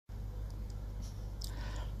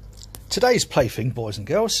Today's plaything, boys and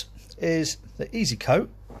girls, is the Easy Coat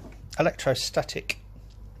Electrostatic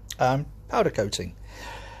powder coating.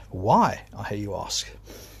 Why, I hear you ask?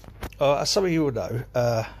 As some of you will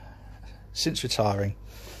know, since retiring,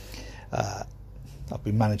 I've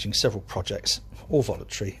been managing several projects, all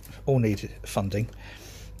voluntary, all needed funding.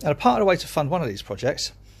 And a part of the way to fund one of these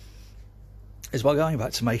projects is by going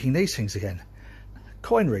back to making these things again.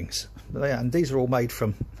 Coin rings. And these are all made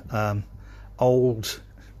from old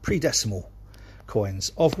pre-decimal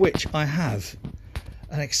coins, of which I have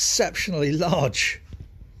an exceptionally large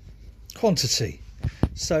quantity.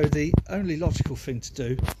 So the only logical thing to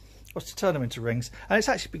do was to turn them into rings, and it's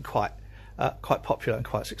actually been quite popular and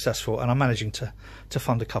quite successful, and I'm managing to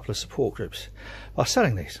fund a couple of support groups by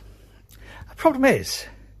selling these. The problem is,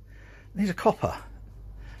 these are copper.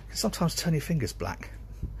 You can sometimes turn your fingers black,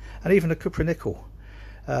 and even a cupronickel,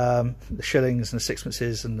 the shillings and the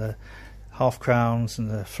sixpences and the half crowns and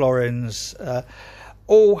the florins,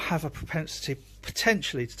 all have a propensity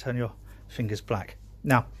potentially to turn your fingers black.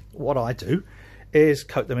 Now, what I do is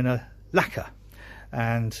coat them in a lacquer,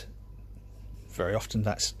 and very often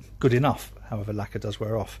that's good enough. However, lacquer does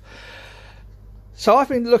wear off. So I've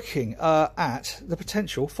been looking at the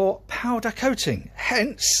potential for powder coating,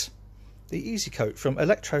 hence the Easy Coat from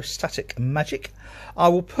Electrostatic Magic. I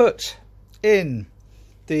will put in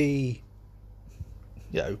the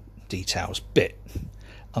details bit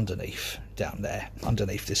underneath, down there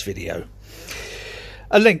underneath this video,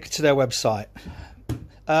 a link to their website.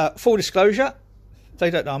 Full disclosure, they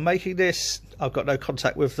don't know I'm making this. I've got no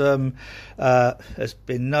contact with them. There's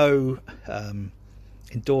been no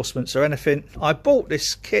endorsements or anything. I bought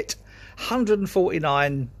this kit,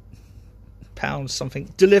 £149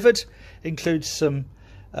 something, delivered, includes some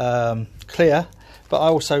clear, but I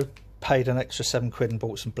also paid an extra £7 and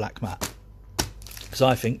bought some black matte, because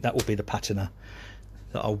I think that will be the patina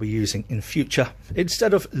that I'll be using in future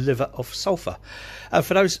instead of liver of sulphur.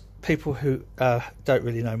 For those people who don't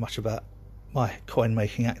really know much about my coin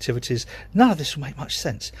making activities, none of this will make much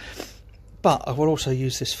sense, but I will also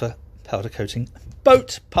use this for powder coating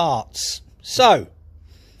boat parts. So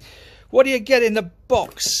what do you get in the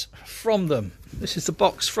box from them? This is the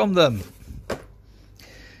box from them.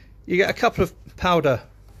 You get a couple of powder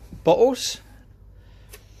bottles,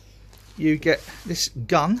 you get this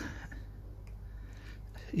gun,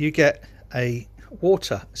 you get a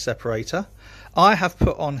water separator. I have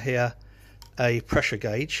put on here a pressure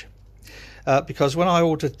gauge because when I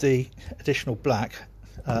ordered the additional black,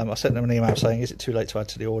 I sent them an email saying, is it too late to add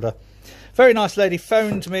to the order? Very nice lady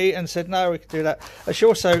phoned me and said, no, we can do that. And she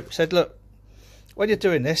also said, look, when you're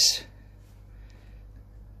doing this,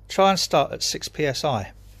 try and start at 6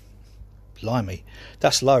 psi. Blimey,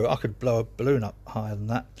 that's low. I could blow a balloon up higher than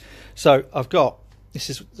that. So I've got, this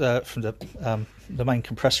is from the main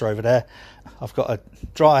compressor over there. I've got a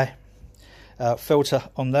dry filter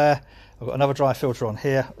on there. I've got another dry filter on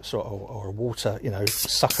here, or a water,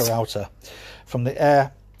 sucker outer from the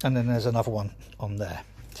air, and then there's another one on there.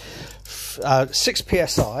 6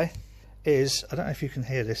 psi is, I don't know if you can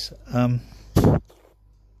hear this.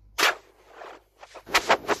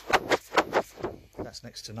 That's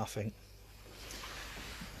next to nothing.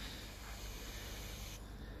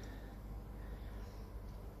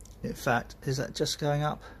 In fact, is that just going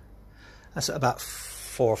up? That's at about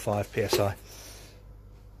 4 or 5 psi.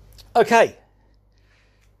 Okay,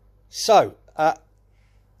 so I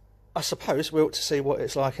suppose we ought to see what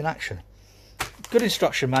it's like in action. Good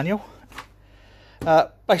instruction manual.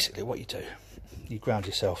 Basically what you do, you ground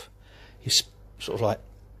yourself, you sort of like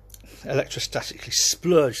electrostatically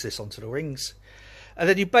splurge this onto the rings, and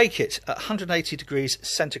then you bake it at 180 degrees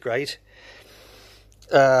centigrade.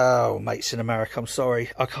 Oh, mates in America, I'm sorry,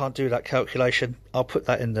 I can't do that calculation. I'll put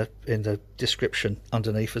that in the description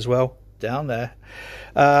underneath as well, down there.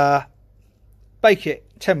 Bake it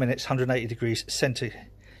 10 minutes, 180 degrees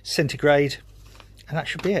centigrade, and that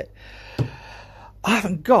should be it. I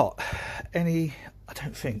haven't got any, I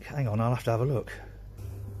don't think, hang on, I'll have to have a look.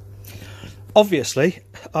 Obviously,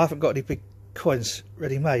 I haven't got any big coins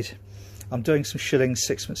ready made. I'm doing some shillings,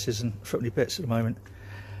 sixpences and threepenny bits at the moment.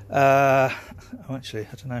 Oh, actually,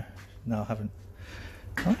 I don't know. No, I haven't.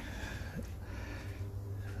 Huh?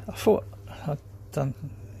 I thought I'd done,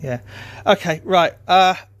 yeah. Okay, right.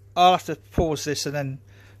 I'll have to pause this and then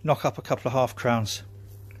knock up a couple of half crowns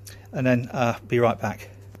and then be right back.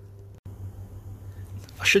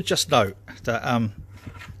 I should just note that I've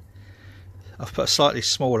put a slightly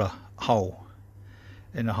smaller hole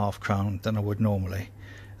in the half crown than I would normally.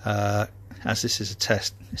 As this is a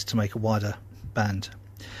test, it's to make a wider band.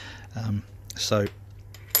 So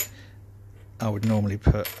I would normally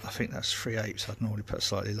put, I think that's 3/8, I'd normally put a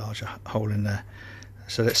slightly larger hole in there.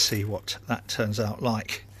 So let's see what that turns out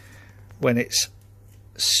like when it's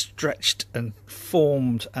stretched and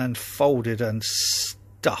formed and folded and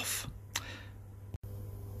stuff.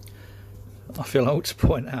 I feel I ought to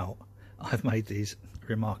point out I've made these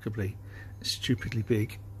remarkably stupidly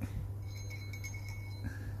big.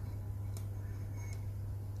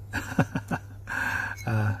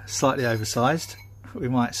 Slightly oversized, we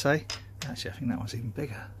might say. Actually, I think that one's even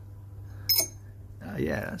bigger.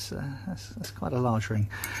 Yeah, that's quite a large ring.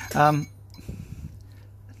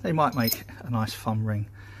 They might make a nice fun ring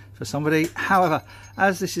for somebody. However,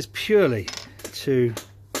 as this is purely to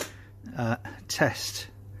test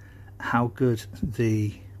how good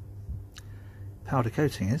the powder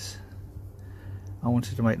coating is, I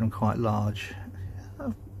wanted to make them quite large.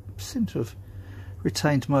 I seem to have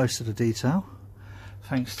retained most of the detail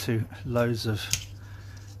thanks to loads of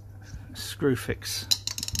Screwfix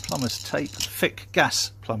plumber's tape, thick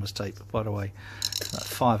gas plumber's tape, by the way, about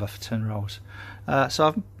 5 for 10 rolls. So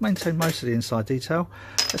I've maintained most of the inside detail.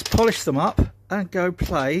 Let's polish them up and go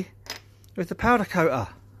play with the powder coater.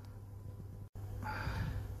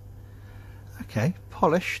 Okay,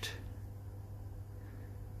 polished,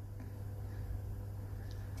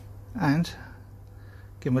 and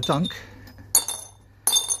give them a dunk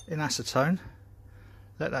in acetone,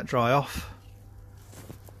 let that dry off,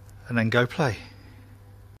 and then go play.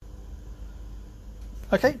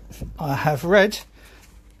 Okay, I have read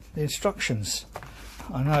the instructions.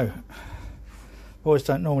 I know boys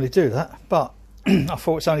don't normally do that, but I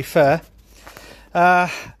thought it's only fair.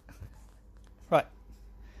 Right,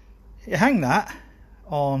 you hang that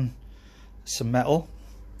on some metal,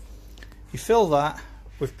 you fill that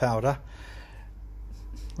with powder.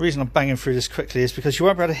 The reason I'm banging through this quickly is because you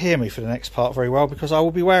won't be able to hear me for the next part very well, because I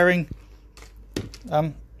will be wearing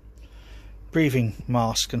breathing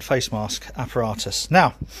mask and face mask apparatus.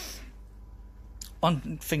 Now,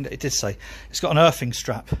 one thing that it did say, it's got an earthing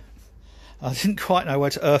strap. I didn't quite know where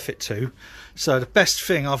to earth it to, so the best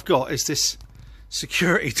thing I've got is this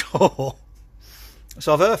security door.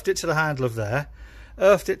 So I've earthed it to the handle of there,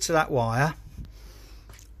 earthed it to that wire.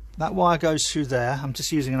 That wire goes through there. I'm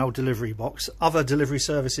just using an old delivery box. Other delivery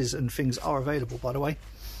services and things are available, by the way.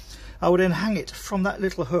 I will then hang it from that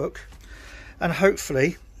little hook, and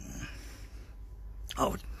hopefully, I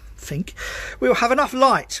would think, we will have enough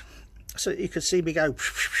light so that you can see me go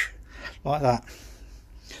like that,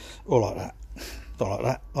 or like that, or like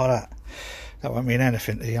that, like that. That won't mean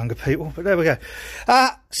anything to the younger people, but there we go.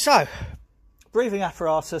 So, breathing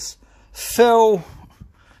apparatus, fill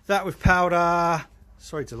that with powder.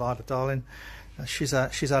 Sorry, Delilah, darling. She's our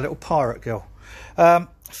little pirate girl.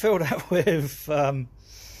 Fill that with...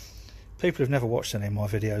 people who've never watched any of my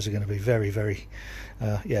videos are going to be very, very...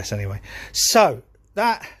 yes, anyway. So,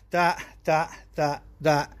 that,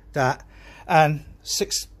 and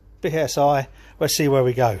 6 psi. Let's see where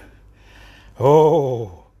we go.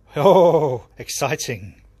 Oh,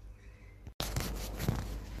 exciting.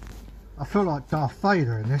 I feel like Darth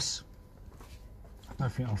Vader in this. I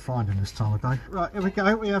don't think I'll find him this time of day. Right, here we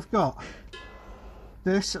go. We have got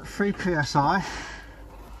this at 3 psi.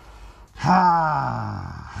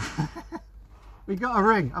 We got a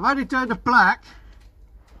ring. I'm only doing the black.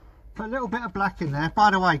 Put a little bit of black in there. By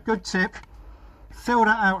the way, good tip. Fill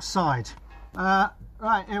that outside.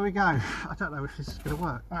 Right, here we go. I don't know if this is going to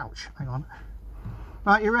work. Ouch, hang on.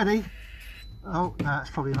 Right, you ready? Oh, no, that's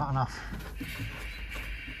probably not enough.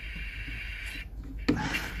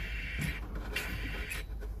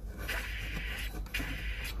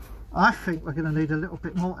 I think we're going to need a little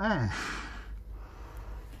bit more air.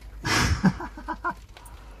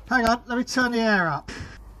 Hang on, let me turn the air up.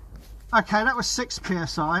 Okay, that was 6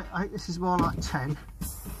 psi. I think this is more like 10.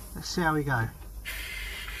 Let's see how we go.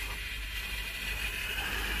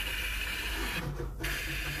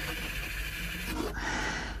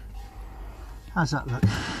 How's that look?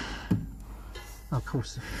 Oh, of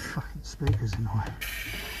course, the fucking speaker's in the way.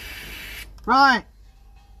 Right,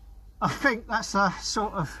 I think that's a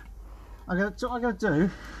sort of... what I'm going to do.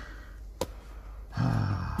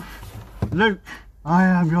 Luke, I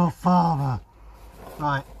am your father.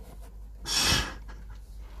 Right. Let's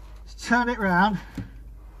turn it round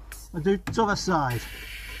and do to the other side.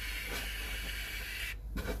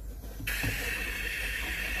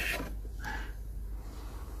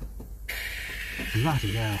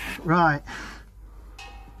 Bloody hell. Right.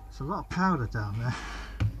 There's a lot of powder down there.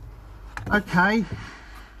 Okay.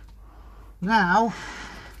 Now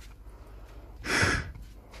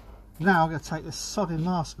I'm going to take this sodding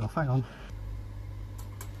mask off. Hang on.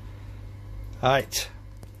 Right.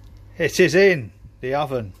 It is in the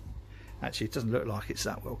oven. Actually, it doesn't look like it's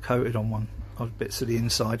that well coated on one of bits of the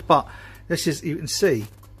inside, but this is, you can see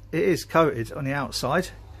it is coated on the outside.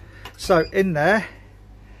 So in there,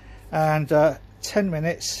 and 10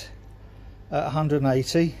 minutes at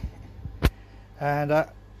 180, and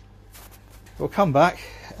we'll come back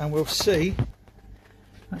and we'll see.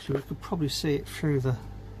 Actually, we could probably see it through the,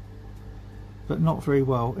 but not very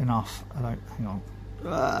well enough. I don't, hang on.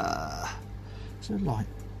 Is there a light?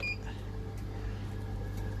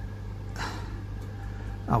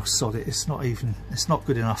 Oh, sod it, it's not even, it's not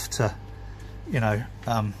good enough to, you know,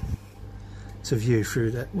 to view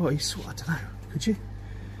through that. Well, I don't know, could you?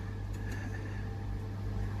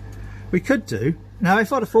 We could do. Now,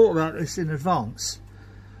 if I'd have thought about this in advance,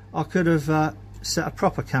 I could have set a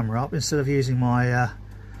proper camera up instead of using my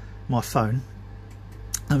my phone,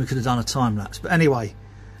 and we could have done a time lapse. But anyway,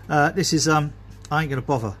 this is I ain't gonna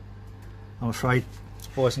bother, I'm afraid,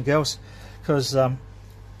 boys and girls, because I'm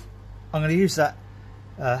going to use that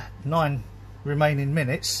 9 remaining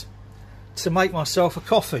minutes to make myself a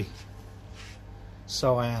coffee.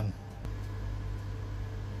 So I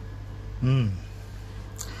am.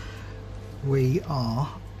 We are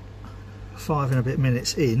 5 and a bit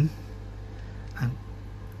minutes in, and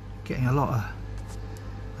getting a lot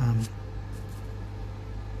of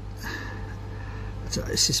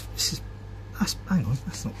this is hang on,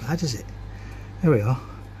 that's not bad, is it? Here we are.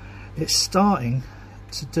 It's starting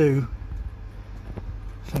to do.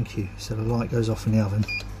 Thank you. So the light goes off in the oven.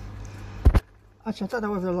 Actually, I don't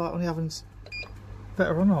know whether the light on the oven's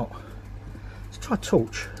better or not. Let's try a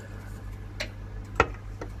torch.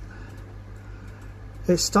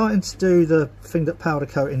 It's starting to do the thing that powder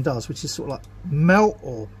coating does, which is sort of like melt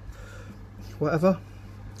or whatever.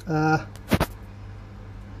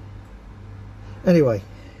 Anyway,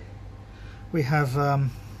 we have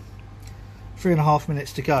 3.5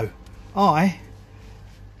 minutes to go. I'm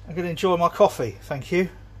going to enjoy my coffee, thank you.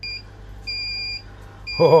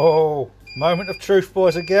 Oh, moment of truth,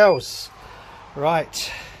 boys and girls.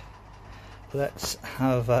 Right, let's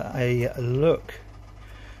have a look.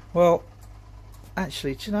 Well,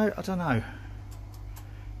 actually, do you know, I don't know.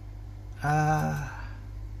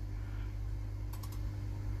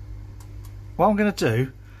 What I'm going to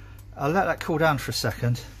do, I'll let that cool down for a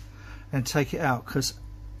second and take it out, because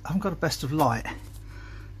I haven't got a best of light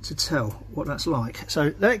to tell what that's like.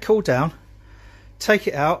 So let it cool down, take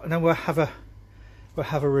it out, and then we'll have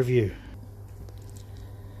a review.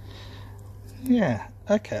 Yeah,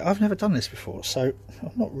 okay, I've never done this before, so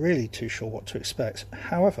I'm not really too sure what to expect.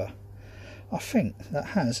 However, I think that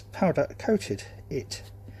has powder coated it.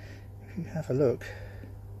 If you have a look,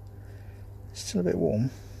 it's still a bit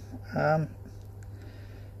warm.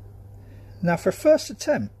 Now, for a first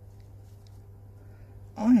attempt,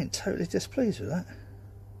 I ain't totally displeased with that.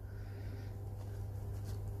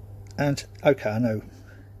 And okay, I know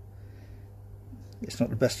it's not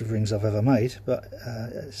the best of rings I've ever made, but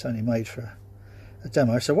it's only made for a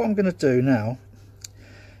demo. So what I'm going to do now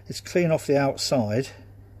is clean off the outside.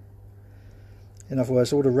 In other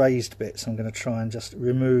words, all the raised bits, I'm going to try and just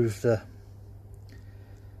remove the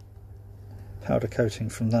powder coating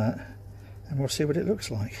from that, and we'll see what it looks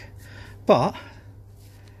like. But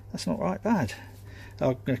that's not right bad.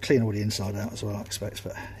 I'm going to clean all the inside out as well, I expect,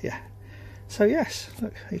 but yeah. So yes,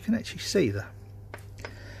 look, you can actually see the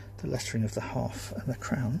lettering of the half and the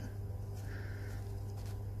crown.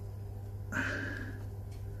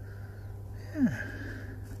 Yeah,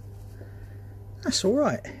 that's all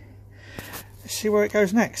right. Let's see where it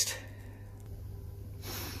goes next.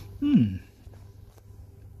 I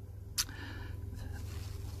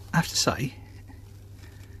have to say,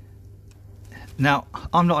 now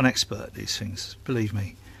I'm not an expert at these things, believe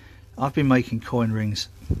me. I've been making coin rings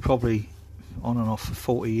probably on and off for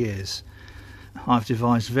 40 years. I've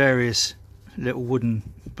devised various little wooden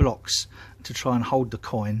blocks to try and hold the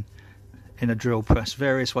coin in a drill press,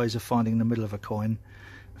 various ways of finding the middle of a coin,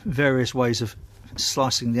 various ways of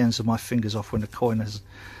slicing the ends of my fingers off when the coin has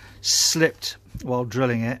slipped while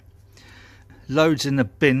drilling it, loads in the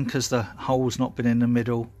bin because the hole's not been in the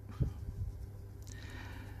middle.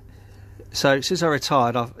 So since I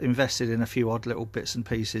retired, I've invested in a few odd little bits and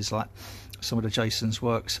pieces, like some of the Jason's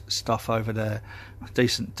Works stuff over there,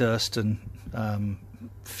 decent Durston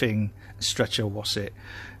thing, stretcher, what's it,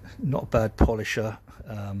 not a bad polisher,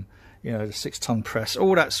 you know, the 6-ton press,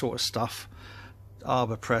 all that sort of stuff,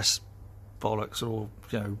 arbor press, bollocks, or,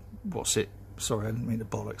 you know, what's it, sorry, I didn't mean to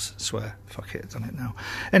bollocks, I swear, fuck it, I've done it now.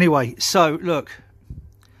 Anyway, so look,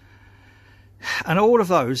 and all of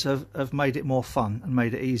those have made it more fun and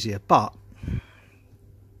made it easier, but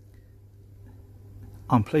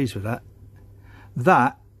I'm pleased with that.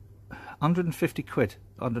 That 150 quid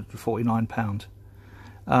 £149.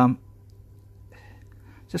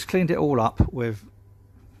 Just cleaned it all up with,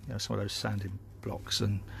 you know, some of those sanding blocks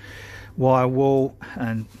and wire wool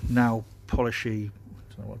and nail polishy.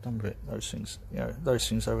 I don't know what I've done with it. Those things, you know, those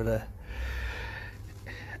things over there.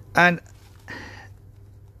 And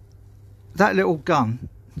that little gun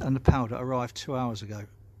and the powder arrived 2 hours ago.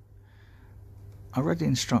 I read the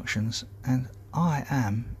instructions and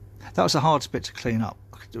that was the hardest bit to clean up.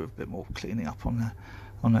 I could do a bit more cleaning up on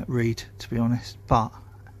that reed, to be honest, but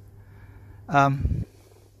a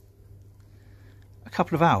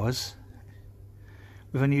couple of hours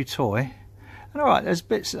with a new toy. And all right, there's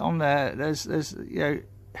bits on there, there's you know,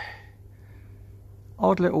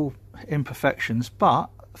 odd little imperfections, but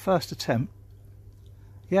first attempt,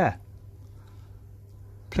 yeah,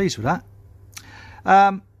 pleased with that.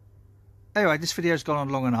 Anyway, this video's gone on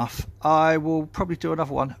long enough. I will probably do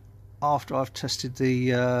another one after I've tested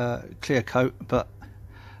the clear coat, but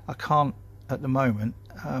I can't at the moment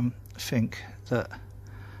think that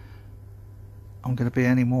I'm going to be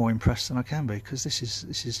any more impressed than I can be, because this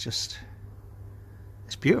is just,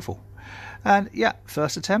 it's beautiful. And yeah,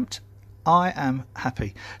 first attempt, I am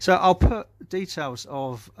happy. So I'll put details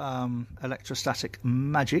of Electrostatic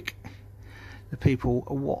Magic, the people,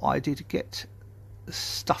 what I did get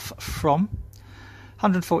stuff from.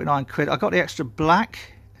 149 quid. I got the extra black,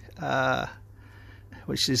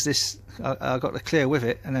 which is this. I got the clear with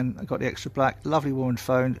it, and then I got the extra black. Lovely woman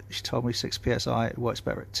phoned. She told me 6 psi. It works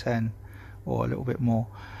better at 10 or a little bit more.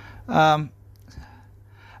 Now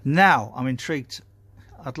I'm intrigued.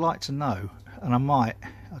 I'd like to know, and I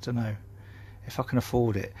don't know if I can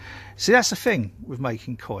afford it. See, that's the thing with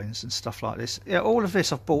making coins and stuff like this. Yeah, all of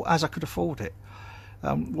this I've bought as I could afford it.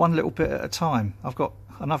 One little bit at a time. I've got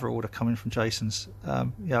another order coming from Jason's.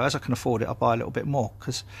 You know, as I can afford it, I'll buy a little bit more,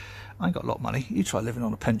 because I ain't got a lot of money. You try living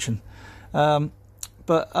on a pension.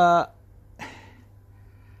 But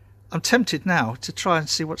I'm tempted now to try and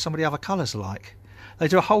see what some of the other colours are like. They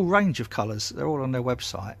do a whole range of colours. They're all on their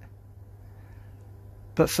website.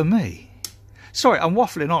 But for me, sorry, I'm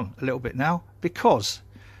waffling on a little bit now, because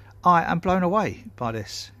I am blown away by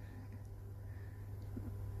this.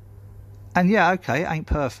 And yeah, okay, it ain't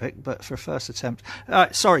perfect, but for a first attempt.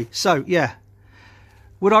 Sorry, so yeah.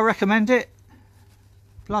 Would I recommend it?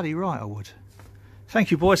 Bloody right I would.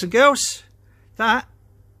 Thank you, boys and girls. That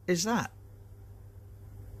is that.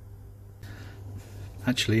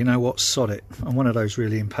 Actually, you know what? Sod it. I'm one of those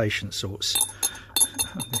really impatient sorts.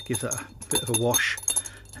 I'm going to give that a bit of a wash.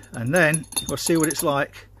 And then we'll see what it's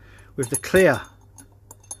like with the clear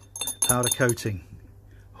powder coating.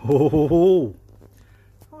 Oh,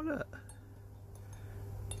 look.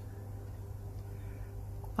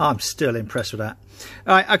 I'm still impressed with that.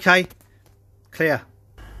 Alright, okay. Clear.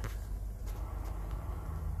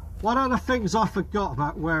 One of the things I forgot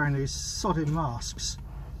about wearing these sodding masks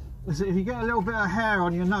is that if you get a little bit of hair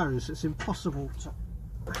on your nose, it's impossible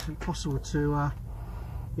to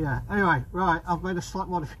yeah. Anyway, right, I've made a slight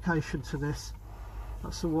modification to this.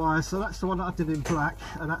 That's the wire. So that's the one that I did in black,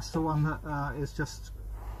 and that's the one that is just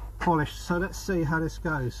polished. So let's see how this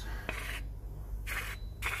goes.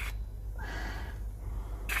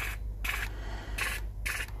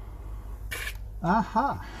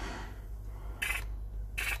 Aha!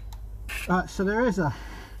 Right, so there is a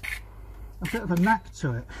bit of a knack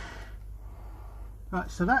to it. Right,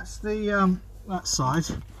 so that's the that side.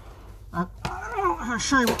 I'll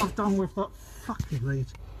show you what I've done with that fucking lead.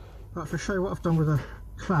 Right, if I show you what I've done with a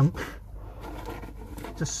clamp,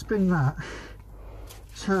 just spin that,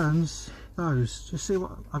 turns those. Do you see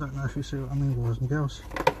what? I don't know if you see what I mean, boys and girls.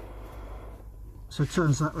 So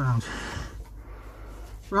turns that round.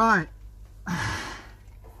 Right.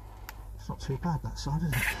 It's not too bad that side,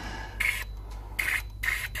 is it?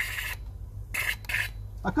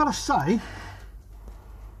 I've got to say,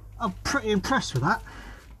 I'm pretty impressed with that.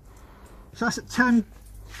 So that's at 10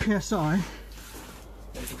 psi.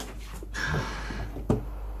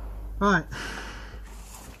 Right.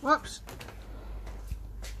 Whoops.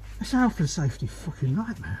 It's a health and safety fucking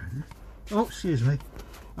nightmare, isn't it? Oh, excuse me.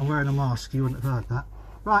 I'm wearing a mask, you wouldn't have heard that.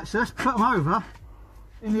 Right, so let's put them over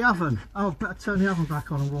in the oven. Oh, I better turn the oven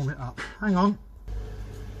back on and warm it up. Hang on.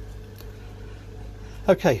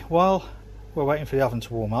 Okay, while we're waiting for the oven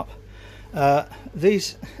to warm up,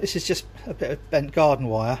 this is just a bit of bent garden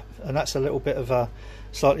wire, and that's a little bit of a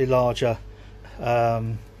slightly larger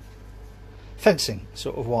fencing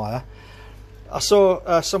sort of wire. I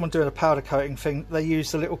saw someone doing a powder coating thing. They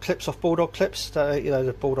used the little clips off bulldog clips, you know,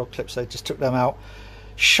 the bulldog clips. They just took them out,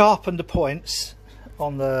 sharpened the points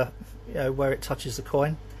on the, you know, where it touches the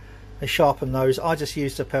coin. They sharpened those. I just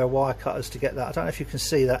used a pair of wire cutters to get that. I don't know if you can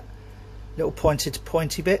see that little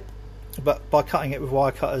pointy bit, but by cutting it with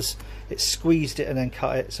wire cutters, it squeezed it and then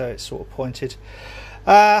cut it, so it's sort of pointed.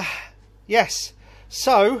 Yes,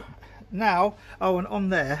 so now, oh, and on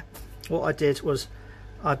there, what I did was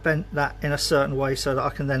I bent that in a certain way so that I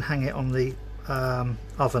can then hang it on the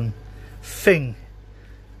oven thing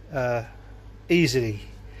easily.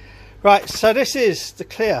 Right, so this is the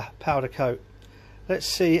clear powder coat. Let's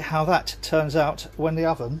see how that turns out when the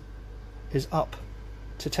oven is up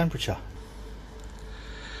to temperature.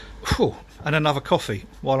 Whew, and another coffee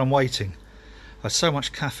while I'm waiting. I had so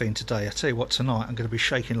much caffeine today. I tell you what, tonight I'm going to be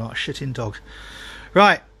shaking like a shitting dog.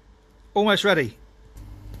 Right, almost ready.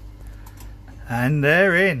 And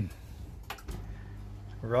they're in.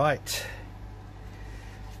 Right.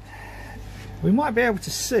 We might be able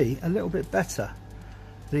to see a little bit better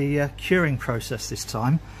the curing process this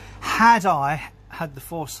time, had I had the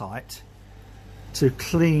foresight to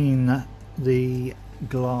clean the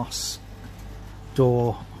glass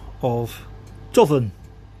door of the oven,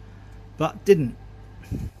 but didn't.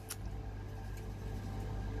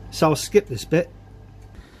 So I'll skip this bit.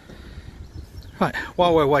 Right,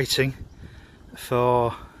 while we're waiting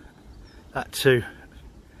for that to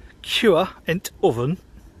cure in the oven,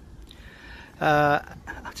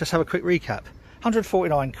 just have a quick recap.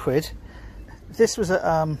 149 quid. This was at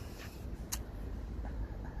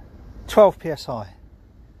 12 psi,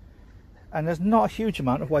 and there's not a huge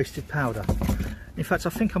amount of wasted powder. In fact, I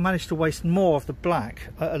think I managed to waste more of the black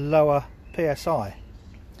at a lower psi.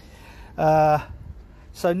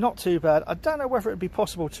 So not too bad. I don't know whether it'd be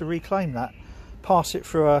possible to reclaim that, pass it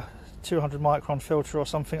through a 200 micron filter or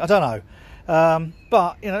something. I don't know,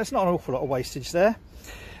 but you know, it's not an awful lot of wastage there.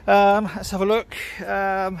 Let's have a look.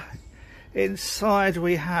 Inside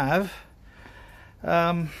we have,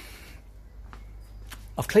 I've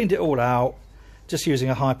cleaned it all out just using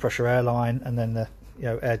a high pressure airline and then the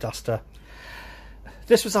air duster.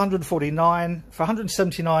 This was 149. For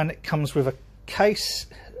 179 it comes with a case.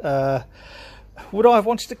 Would I have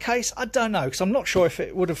wanted a case? I don't know, because I'm not sure if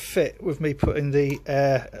it would have fit with me putting the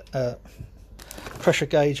air pressure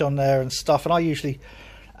gauge on there and stuff, and I usually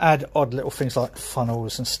add odd little things like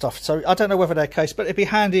funnels and stuff, so I don't know whether they're case, but it'd be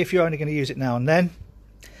handy if you're only going to use it now and then.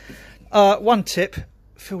 One tip: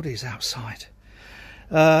 fill these outside.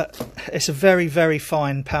 It's a very, very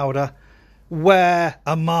fine powder. Wear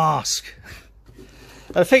a mask.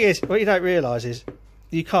 The thing is, what you don't realise is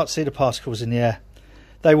you can't see the particles in the air.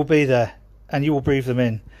 They will be there, and you will breathe them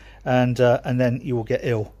in, and then you will get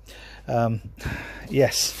ill.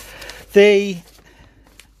 Yes, the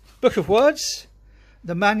book of words,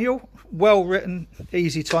 the manual, well written,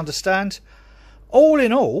 easy to understand. All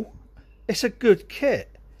in all, it's a good kit.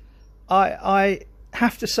 I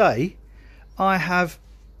have to say, I have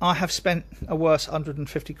spent a worse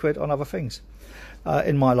 150 quid on other things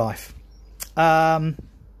in my life, but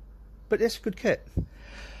it's a good kit.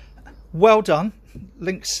 Well done.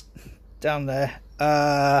 Links down there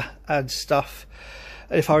and stuff.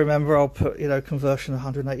 If I remember, I'll put conversion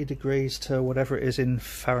 180 degrees to whatever it is in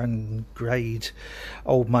Fahrenheit,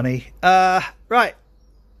 old money. Right,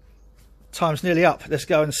 time's nearly up. Let's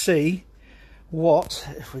go and see what,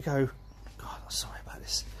 if we go. God, I'm sorry about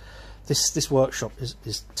this. This workshop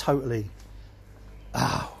is totally,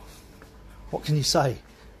 what can you say,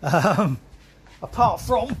 apart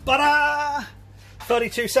from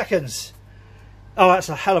 32 seconds. Oh, that's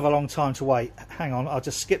a hell of a long time to wait. Hang on, I'll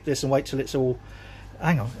just skip this and wait till it's all.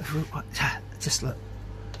 Hang on, just look.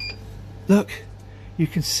 Look, you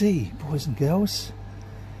can see, boys and girls,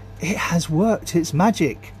 it has worked. It's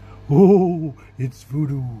magic. Oh, it's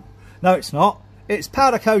voodoo. No, it's not. It's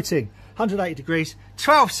powder coating. 180 degrees,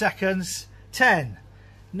 12 seconds, 10,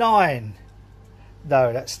 9.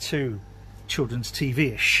 No, that's too children's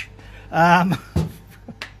TV-ish.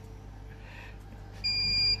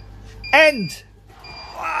 End.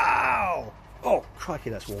 Wow. Oh, crikey,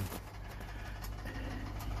 that's warm.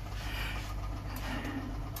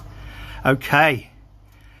 Okay,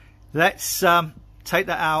 let's take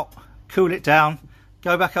that out, cool it down,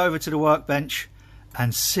 go back over to the workbench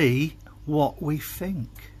and see what we think.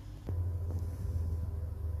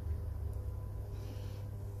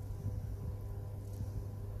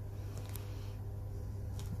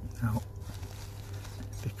 Now,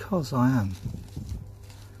 because I am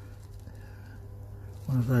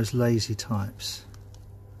one of those lazy types,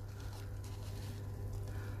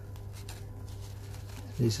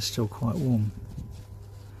 these are still quite warm,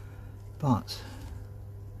 but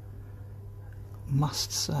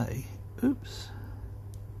must say, oops,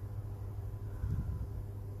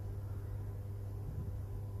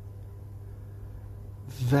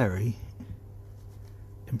 very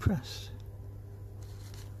impressed.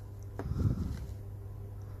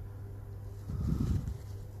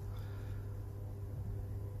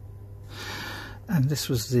 And this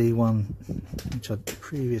was the one which I'd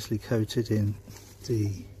previously coated in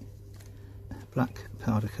the black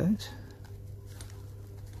powder coat.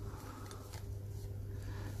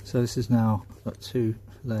 So this is now got 2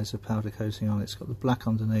 layers of powder coating on it. It's got the black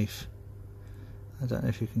underneath. I don't know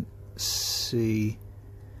if you can see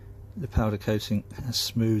the powder coating has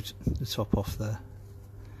smoothed the top off there.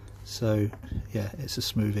 So yeah, it's a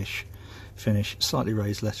smoothish finish, slightly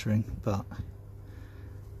raised lettering, but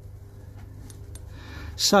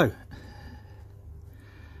so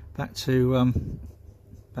back to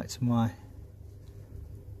my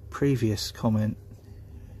previous comment.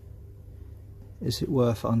 Is it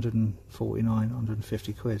worth 149,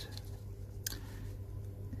 150 quid?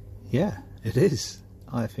 Yeah, it is.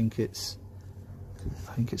 I think it's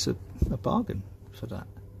a bargain for that.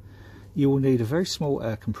 You will need a very small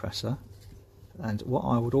air compressor, and what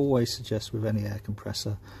I would always suggest with any air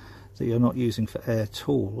compressor that you're not using for air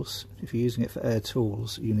tools. If you're using it for air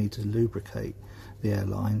tools, you need to lubricate the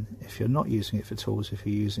airline. If you're not using it for tools, if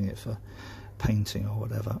you're using it for painting or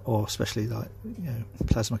whatever, or especially like, you know,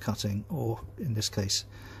 plasma cutting, or in this case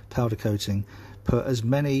powder coating, put as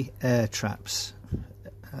many air traps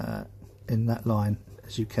in that line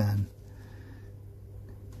as you can,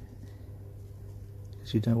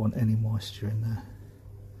 because you don't want any moisture in there.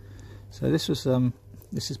 So this was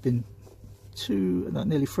this has been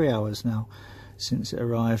nearly 3 hours now since it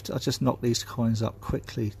arrived. I just knocked these coins up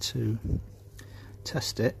quickly to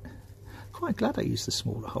test it. Quite glad I used the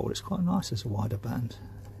smaller hole. It's quite nice as a wider band.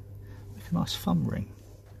 Make a nice thumb ring.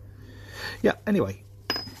 Yeah, anyway,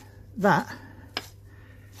 that,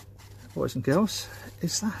 boys and girls,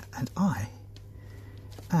 is that, and I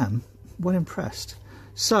am well impressed.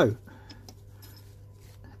 So,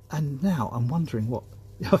 and now I'm wondering what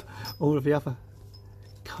all of the other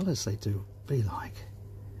colours they do be like.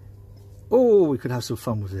 Oh, we could have some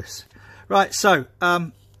fun with this. Right, so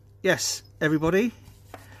yes, everybody,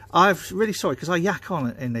 I'm really sorry because I yak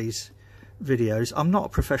on in these videos. I'm not a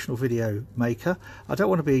professional video maker. I don't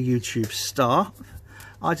want to be a YouTube star.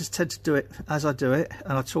 I just tend to do it as I do it,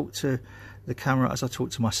 and I talk to the camera as I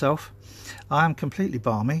talk to myself. I am completely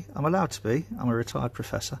balmy. I'm allowed to be. I'm a retired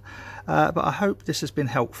professor. But I hope this has been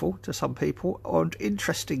helpful to some people and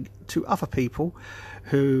interesting to other people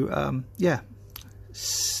who, yeah,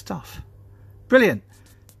 stuff. Brilliant.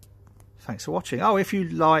 Thanks for watching. Oh, if you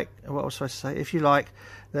like, what was I supposed to say? If you like,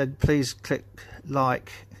 then please click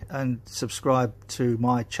like and subscribe to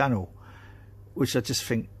my channel, which I just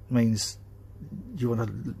think means you want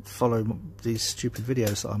to follow these stupid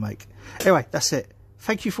videos that I make. Anyway, that's it.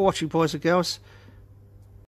 Thank you for watching, boys and girls.